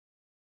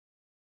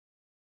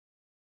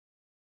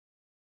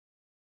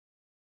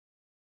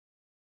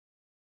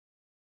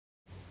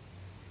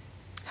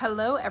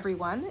Hello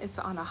everyone, it's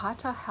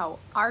Anahata. How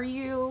are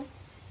you?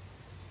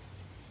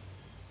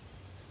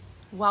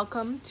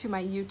 Welcome to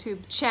my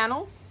YouTube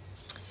channel.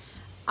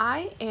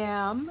 I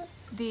am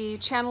the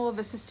channel of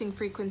assisting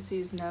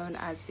frequencies known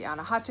as the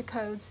Anahata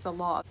codes, the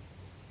law.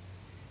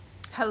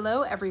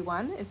 Hello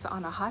everyone, it's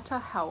Anahata.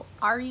 How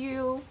are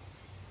you?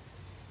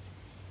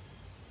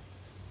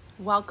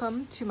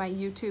 Welcome to my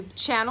YouTube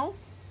channel.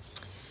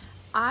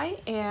 I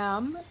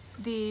am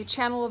the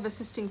channel of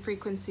assisting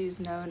frequencies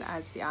known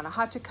as the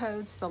Anahata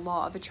codes, the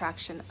law of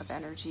attraction of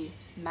energy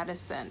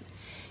medicine.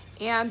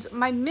 And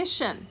my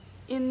mission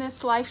in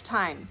this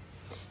lifetime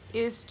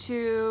is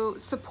to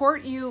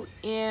support you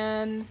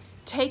in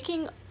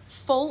taking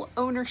full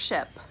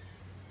ownership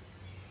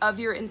of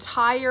your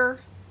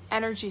entire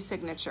energy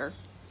signature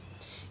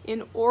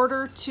in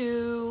order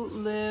to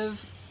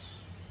live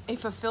a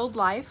fulfilled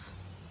life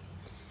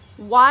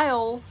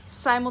while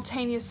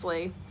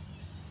simultaneously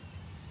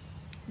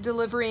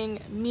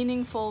delivering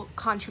meaningful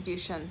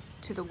contribution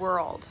to the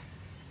world.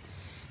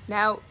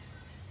 Now,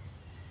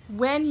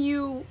 when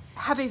you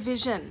have a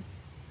vision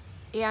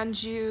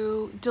and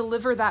you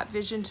deliver that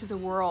vision to the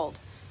world,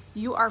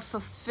 you are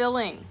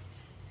fulfilling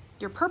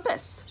your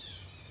purpose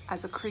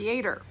as a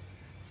creator.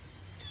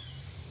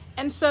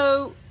 And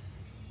so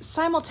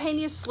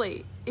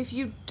simultaneously, if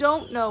you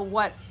don't know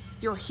what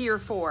you're here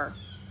for,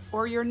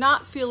 or you're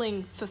not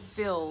feeling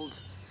fulfilled,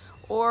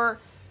 or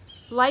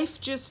life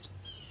just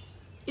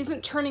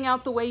isn't turning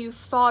out the way you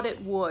thought it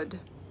would,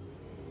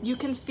 you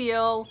can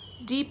feel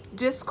deep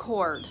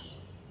discord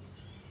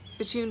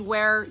between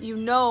where you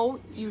know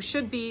you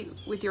should be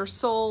with your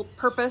soul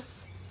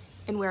purpose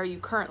and where you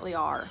currently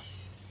are.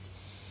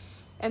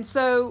 And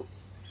so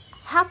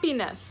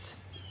happiness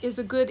is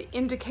a good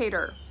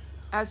indicator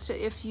as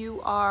to if you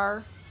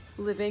are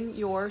living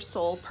your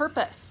soul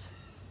purpose.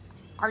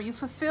 Are you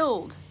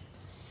fulfilled?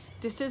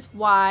 This is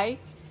why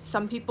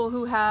some people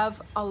who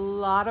have a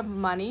lot of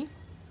money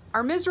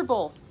are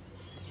miserable,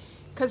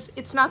 because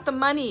it's not the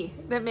money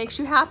that makes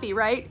you happy,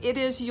 right? It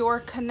is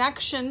your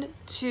connection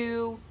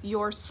to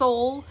your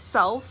soul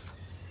self,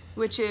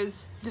 which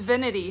is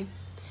divinity,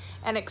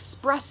 and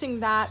expressing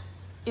that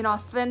in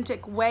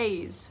authentic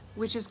ways,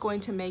 which is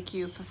going to make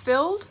you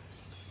fulfilled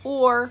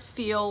or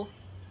feel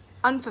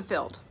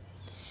unfulfilled.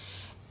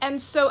 And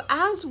so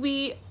as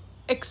we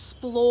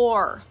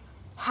explore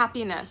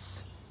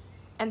happiness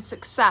and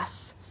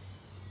success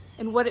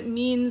and what it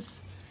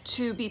means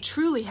to be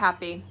truly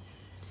happy,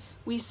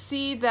 we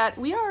see that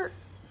we are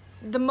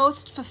the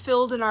most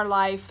fulfilled in our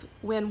life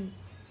when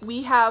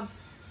we have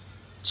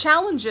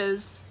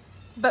challenges,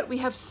 but we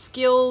have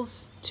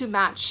skills to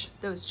match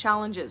those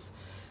challenges.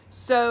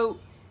 So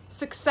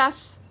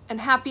success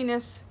and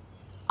happiness,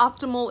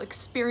 optimal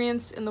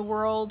experience in the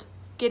world,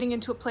 getting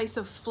into a place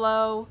of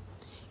flow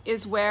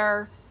is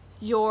where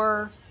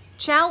you're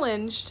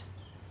challenged,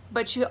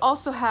 but you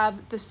also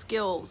have the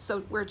skills.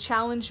 So where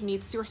challenge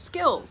meets your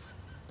skills.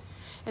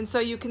 And so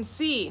you can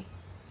see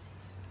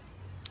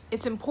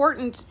it's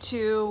important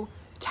to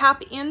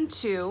tap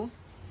into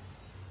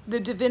the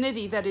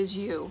divinity that is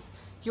you,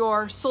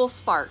 your soul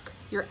spark,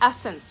 your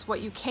essence, what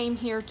you came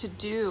here to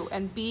do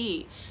and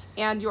be,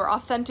 and your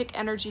authentic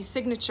energy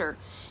signature.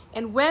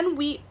 And when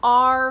we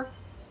are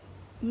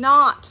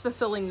not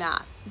fulfilling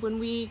that, when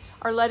we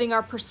are letting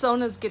our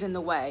personas get in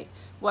the way,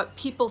 what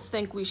people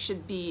think we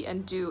should be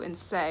and do and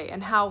say,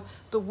 and how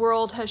the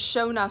world has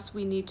shown us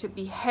we need to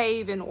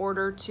behave in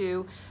order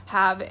to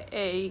have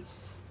a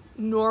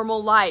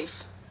normal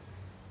life,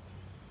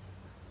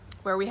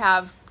 where we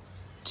have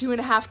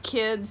 2.5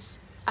 kids,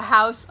 a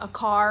house, a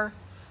car,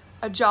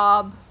 a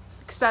job,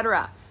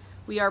 etc.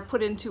 We are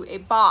put into a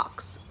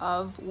box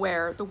of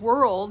where the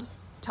world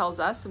tells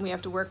us, and we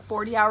have to work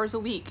 40 hours a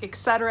week,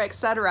 etc.,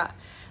 etc.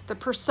 The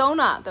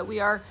persona that we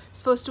are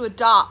supposed to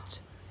adopt.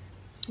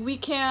 We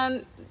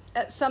can,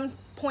 at some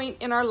point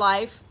in our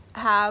life,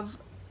 have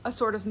a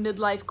sort of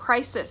midlife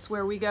crisis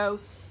where we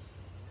go,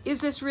 is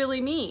this really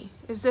me?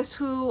 Is this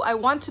who I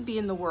want to be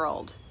in the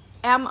world?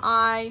 Am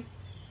I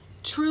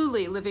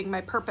truly living my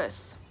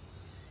purpose?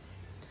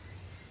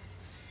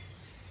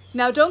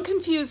 Now, don't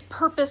confuse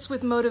purpose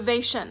with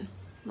motivation,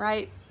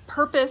 right?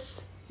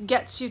 Purpose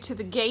gets you to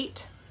the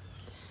gate.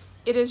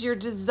 It is your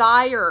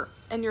desire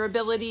and your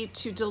ability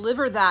to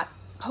deliver that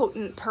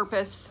potent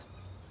purpose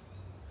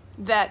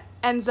that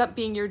ends up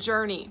being your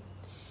journey.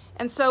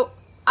 And so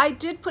I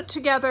did put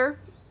together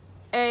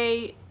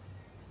a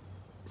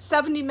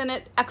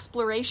 70-minute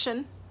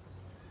exploration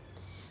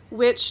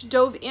which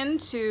dove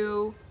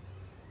into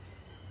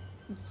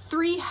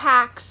 3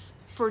 hacks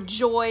for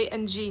joy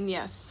and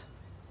genius.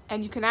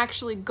 And you can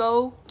actually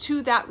go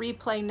to that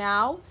replay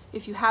now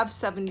if you have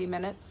 70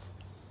 minutes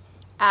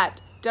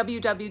at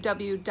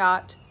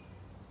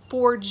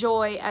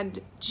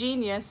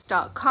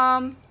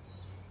www.forjoyandgenius.com.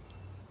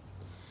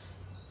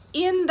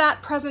 In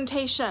that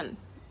presentation,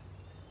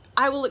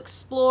 I will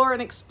explore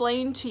and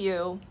explain to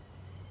you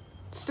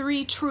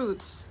 3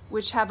 truths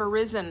which have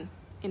arisen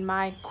in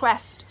my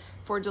quest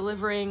for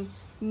delivering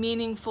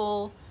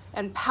meaningful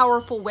and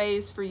powerful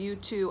ways for you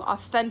to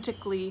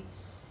authentically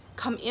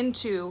come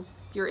into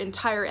your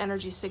entire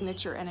energy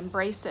signature and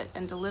embrace it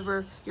and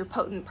deliver your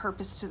potent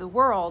purpose to the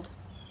world.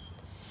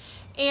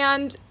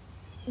 And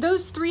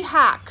those 3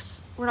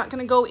 hacks, we're not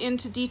going to go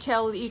into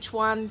detail with each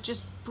one,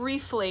 just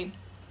briefly.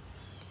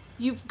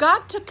 You've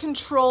got to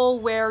control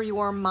where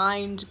your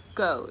mind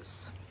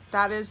goes.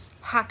 That is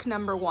hack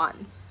number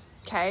 1,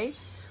 okay?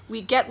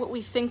 We get what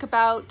we think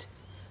about.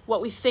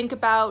 What we think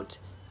about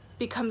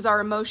becomes our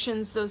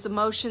emotions. Those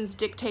emotions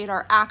dictate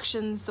our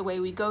actions, the way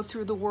we go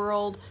through the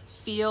world,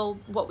 feel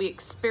what we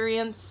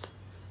experience.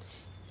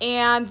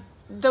 And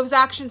those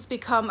actions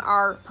become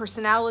our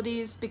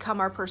personalities, become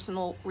our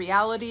personal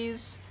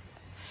realities.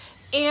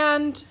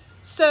 And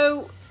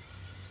so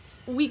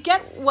we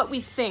get what we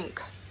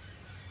think.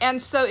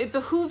 And so it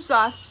behooves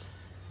us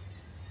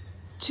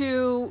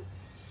to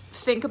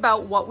think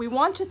about what we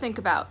want to think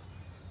about.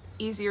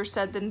 Easier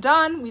said than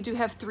done. We do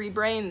have 3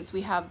 brains.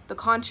 We have the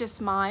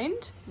conscious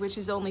mind, which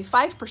is only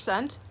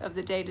 5% of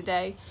the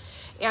day-to-day,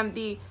 and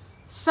the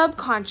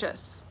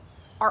subconscious,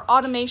 our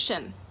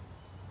automation,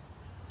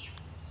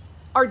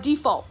 our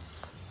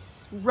defaults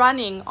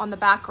running on the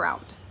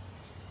background.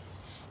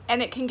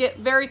 And it can get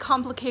very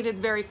complicated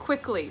very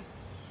quickly.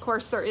 Of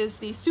course, there is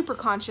the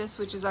superconscious,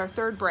 which is our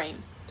 3rd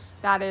brain.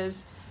 That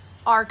is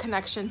our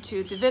connection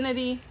to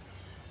divinity,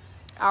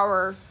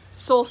 our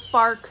soul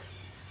spark,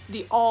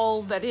 the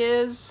all that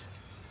is.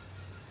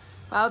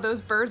 Wow,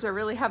 those birds are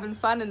really having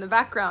fun in the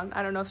background.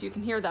 I don't know if you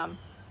can hear them.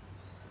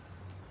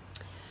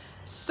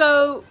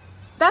 So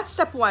that's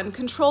step 1,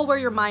 control where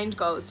your mind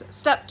goes.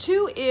 Step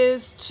 2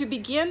 is to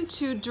begin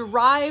to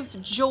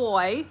derive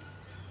joy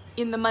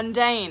in the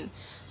mundane.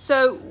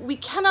 So we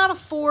cannot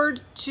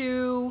afford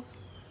to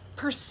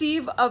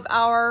perceive of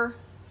our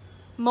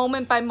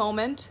moment by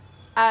moment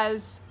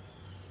as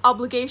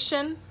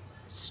obligation,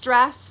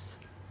 stress,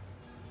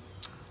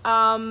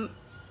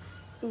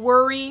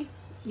 worry.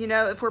 You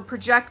know, if we're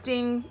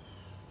projecting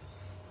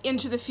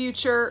into the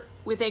future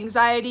with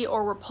anxiety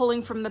or we're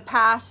pulling from the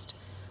past,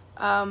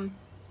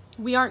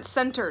 we aren't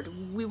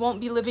centered. We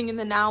won't be living in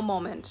the now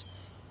moment.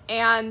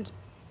 And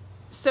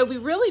so we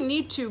really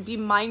need to be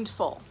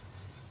mindful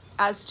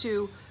as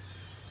to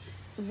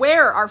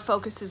where our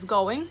focus is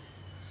going,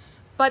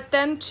 but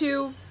then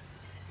to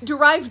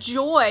derive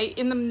joy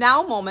in the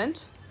now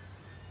moment.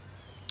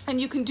 And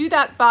you can do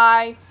that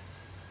by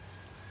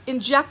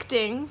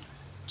injecting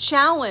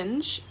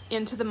challenge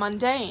into the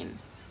mundane.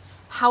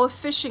 How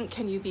efficient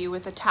can you be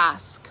with a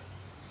task?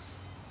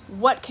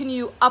 What can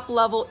you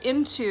up-level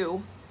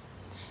into?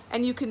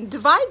 And you can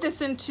divide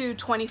this into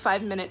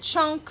 25-minute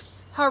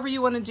chunks, however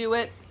you want to do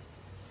it,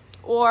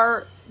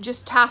 or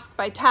just task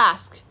by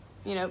task.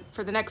 You know,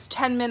 for the next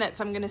 10 minutes,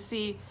 I'm going to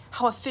see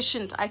how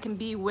efficient I can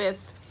be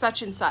with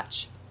such and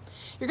such.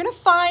 You're going to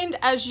find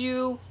as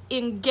you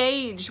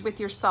engage with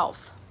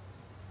yourself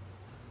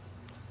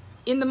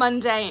in the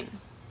mundane,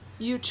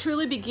 you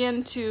truly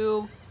begin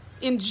to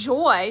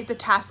enjoy the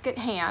task at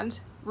hand,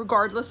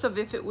 regardless of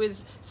if it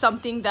was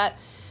something that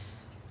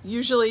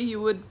usually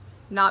you would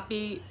not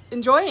be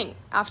enjoying.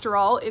 After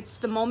all, it's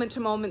the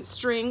moment-to-moment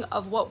string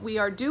of what we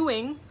are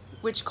doing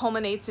which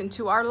culminates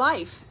into our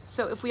life.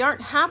 So if we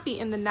aren't happy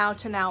in the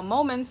now-to-now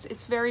moments,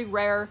 it's very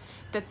rare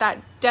that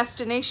that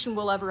destination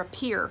will ever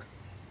appear.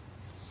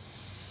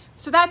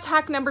 So that's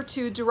hack number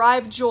 2,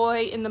 derive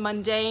joy in the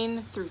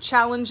mundane through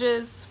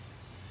challenges.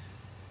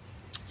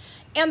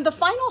 And the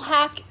final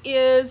hack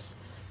is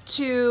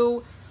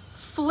to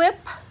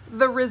flip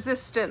the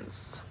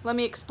resistance. Let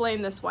me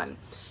explain this one.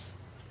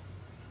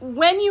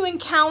 When you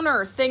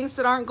encounter things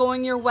that aren't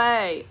going your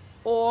way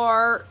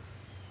or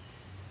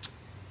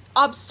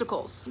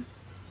obstacles,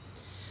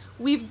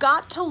 we've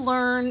got to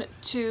learn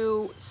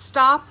to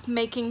stop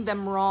making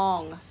them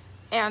wrong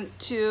and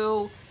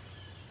to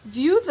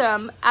view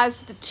them as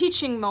the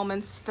teaching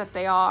moments that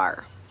they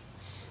are.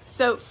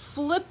 So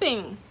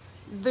flipping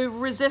the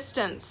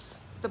resistance,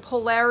 the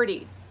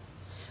polarity,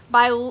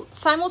 by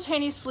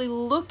simultaneously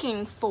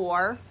looking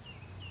for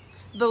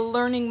the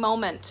learning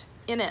moment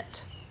in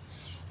it.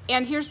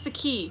 And here's the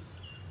key: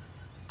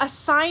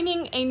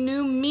 assigning a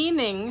new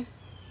meaning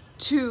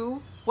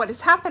to what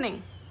is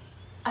happening.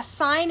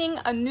 Assigning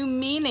a new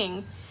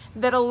meaning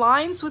that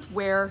aligns with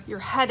where you're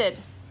headed.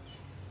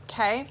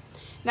 Okay?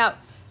 Now,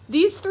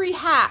 these 3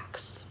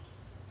 hacks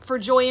for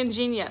joy and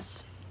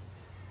genius,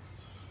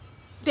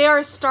 they are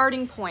a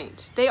starting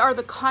point. They are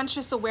the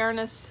conscious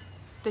awareness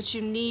that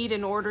you need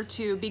in order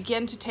to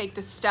begin to take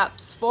the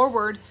steps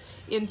forward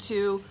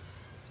into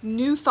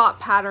new thought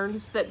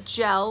patterns that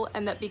gel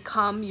and that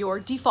become your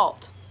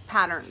default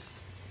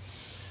patterns.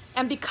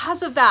 And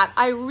because of that,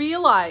 I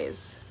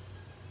realize,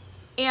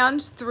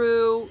 and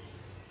through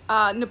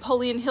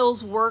Napoleon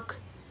Hill's work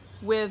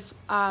with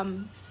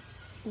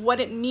what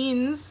it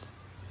means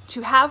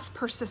to have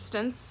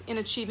persistence in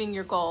achieving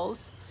your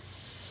goals,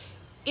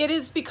 it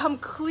has become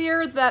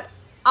clear that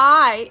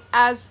I,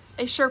 as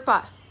a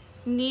Sherpa,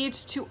 need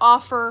to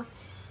offer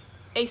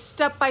a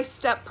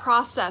step-by-step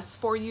process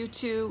for you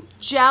to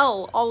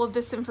gel all of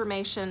this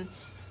information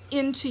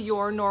into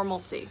your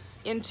normalcy,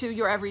 into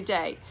your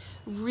everyday.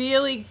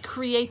 Really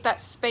create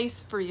that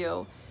space for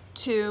you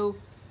to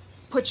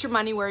put your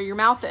money where your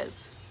mouth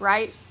is,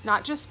 right?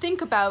 Not just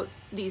think about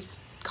these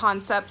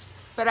concepts,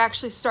 but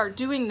actually start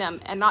doing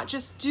them, and not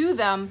just do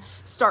them,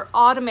 start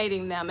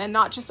automating them, and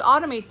not just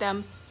automate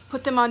them,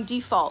 put them on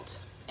default,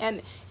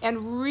 and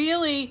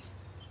really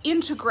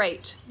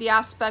integrate the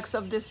aspects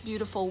of this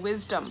beautiful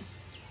wisdom.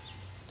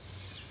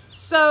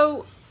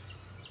 So,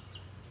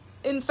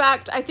 in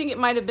fact, I think it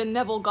might have been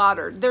Neville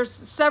Goddard. There's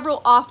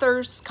several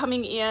authors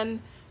coming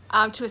in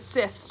to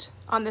assist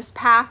on this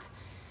path.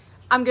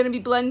 I'm going to be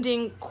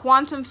blending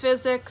quantum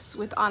physics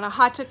with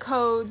Anahata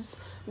codes,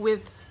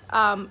 with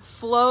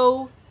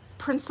flow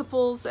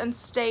principles and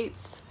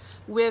states,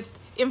 with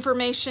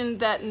information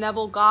that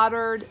Neville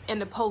Goddard and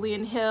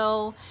Napoleon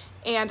Hill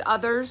and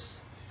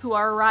others who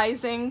are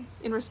arising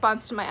in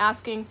response to my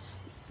asking,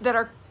 that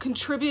are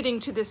contributing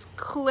to this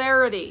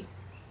clarity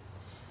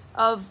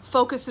of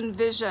focus and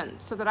vision,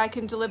 so that I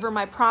can deliver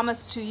my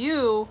promise to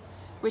you,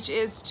 which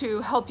is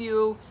to help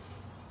you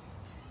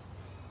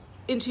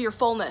into your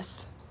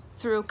fullness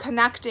through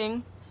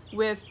connecting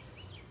with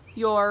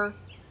your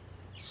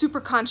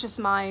superconscious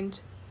mind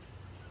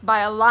by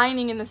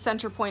aligning in the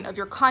center point of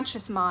your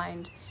conscious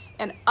mind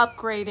and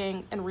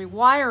upgrading and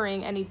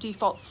rewiring any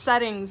default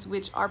settings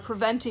which are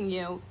preventing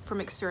you from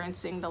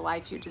experiencing the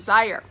life you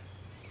desire.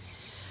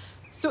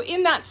 So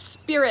in that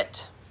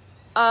spirit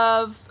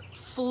of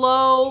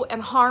flow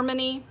and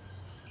harmony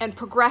and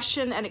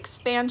progression and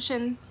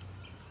expansion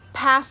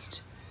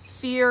past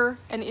fear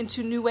and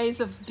into new ways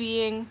of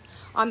being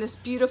on this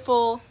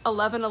beautiful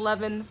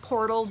 11/11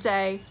 portal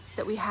day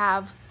that we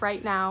have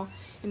right now.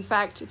 In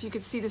fact, if you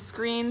could see the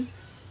screen,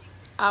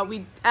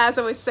 as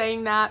I was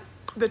saying that,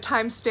 the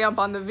timestamp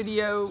on the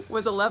video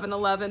was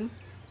 11/11.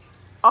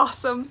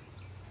 Awesome.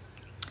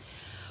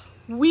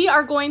 We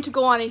are going to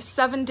go on a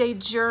 7-day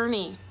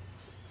journey,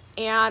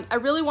 and I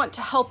really want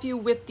to help you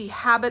with the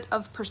habit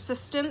of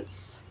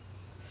persistence,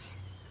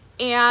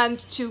 and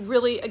to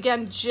really,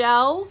 again,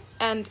 gel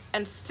and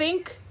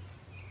think,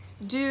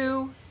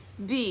 do,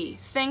 be.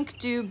 Think,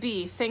 do,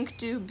 be. Think,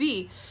 do,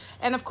 be.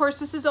 And of course,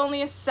 this is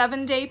only a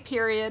 7-day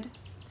period,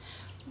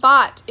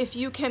 but if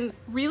you can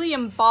really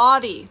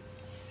embody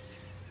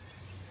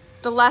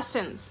the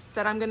lessons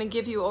that I'm going to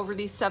give you over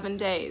these 7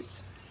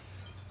 days,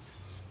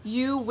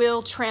 you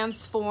will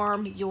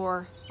transform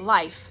your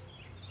life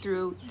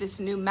through this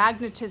new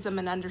magnetism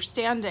and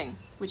understanding,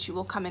 which you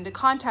will come into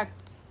contact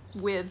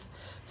with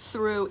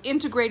through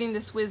integrating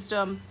this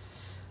wisdom,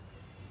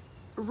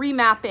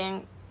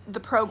 remapping the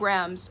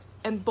programs,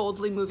 and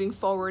boldly moving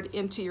forward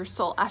into your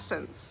soul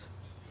essence.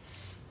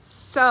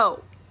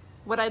 So,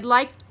 what I'd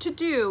like to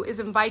do is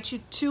invite you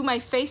to my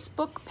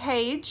Facebook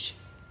page,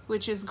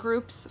 which is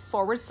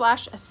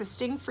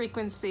groups/assisting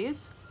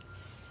frequencies.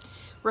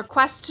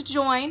 Request to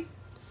join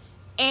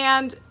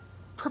and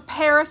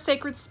prepare a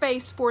sacred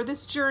space for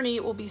this journey.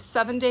 It will be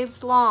 7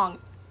 days long.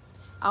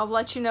 I'll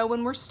let you know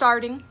when we're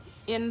starting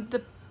in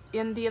the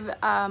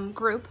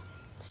group.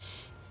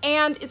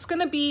 And it's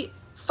going to be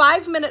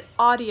 5-minute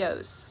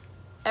audios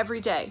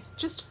every day,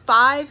 just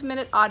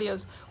 5-minute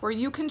audios where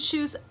you can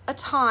choose a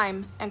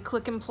time and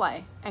click and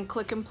play and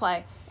click and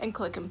play and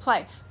click and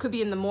play. Could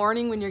be in the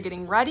morning when you're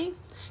getting ready,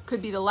 could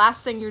be the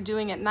last thing you're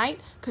doing at night,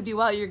 could be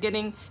while you're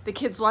getting the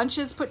kids'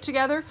 lunches put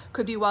together,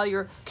 could be while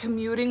you're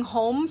commuting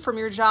home from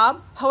your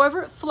job.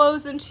 However it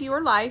flows into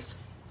your life,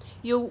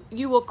 you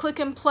will click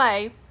and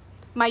play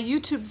my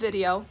YouTube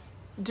video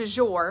du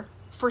jour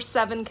for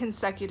 7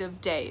 consecutive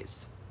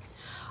days.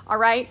 All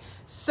right,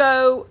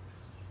 so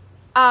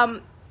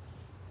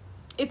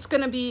it's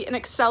going to be an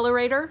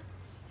accelerator,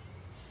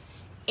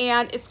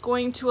 and it's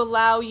going to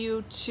allow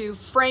you to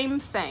frame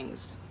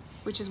things,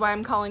 which is why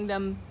I'm calling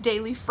them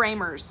daily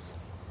framers,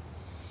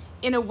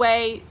 in a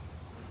way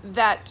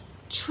that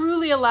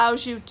truly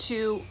allows you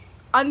to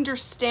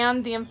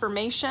understand the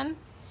information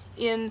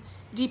in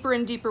deeper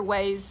and deeper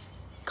ways,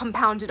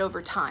 compounded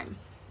over time.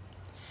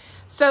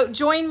 So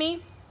join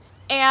me,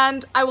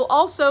 and I will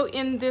also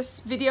in this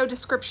video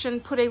description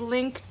put a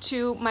link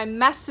to my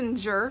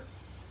messenger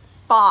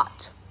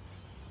bot.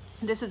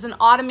 This is an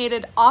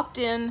automated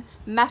opt-in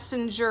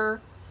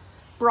messenger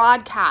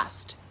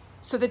broadcast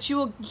so that you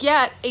will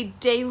get a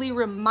daily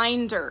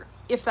reminder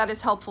if that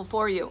is helpful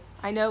for you.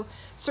 I know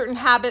certain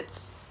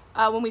habits,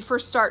 when we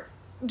first start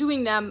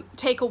doing them,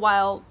 take a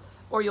while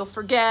or you'll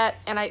forget,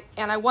 and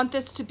I want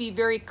this to be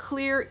very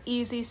clear,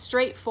 easy,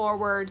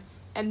 straightforward,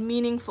 and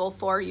meaningful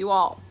for you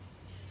all.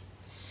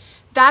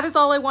 That is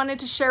all I wanted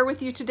to share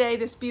with you today,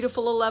 this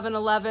beautiful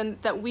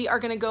 11/11, that we are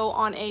going to go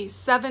on a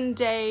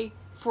 7-day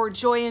for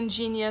Joy and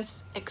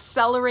Genius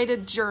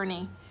accelerated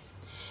journey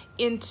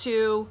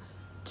into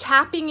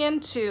tapping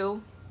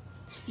into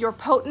your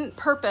potent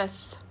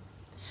purpose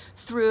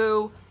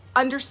through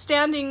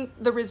understanding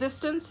the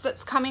resistance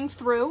that's coming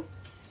through,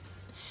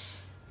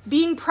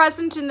 being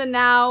present in the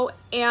now,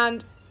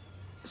 and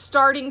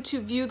starting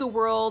to view the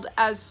world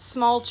as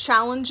small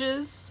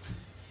challenges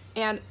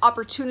and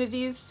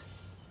opportunities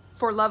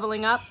for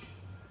leveling up.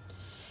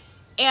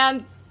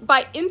 And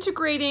by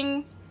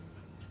integrating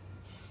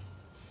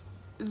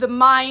the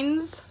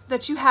minds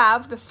that you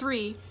have, the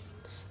 3,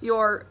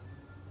 your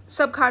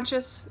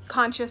subconscious,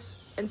 conscious,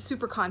 and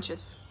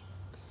superconscious.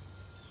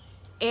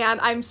 And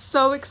I'm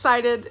so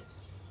excited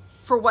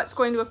for what's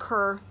going to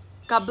occur.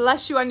 God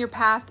bless you on your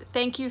path.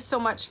 Thank you so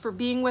much for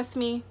being with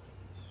me.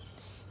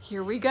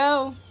 Here we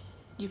go.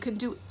 You can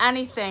do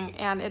anything,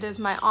 and it is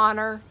my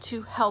honor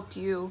to help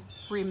you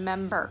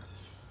remember.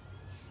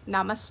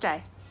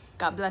 Namaste.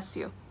 God bless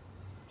you.